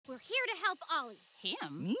here to help Ollie.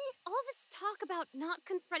 Him? Me? All this talk about not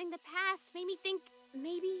confronting the past made me think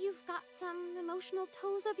maybe you've got some emotional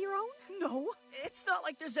toes of your own? No, it's not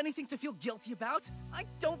like there's anything to feel guilty about. I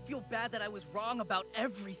don't feel bad that I was wrong about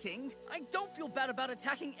everything. I don't feel bad about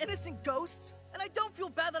attacking innocent ghosts. And I don't feel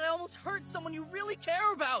bad that I almost hurt someone you really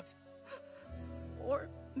care about. Or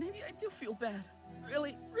maybe I do feel bad.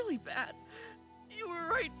 Really, really bad. You were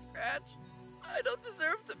right, Scratch. I don't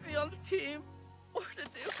deserve to be on the team or to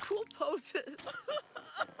do cool poses.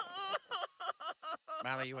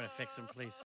 Molly, you want to fix him, please?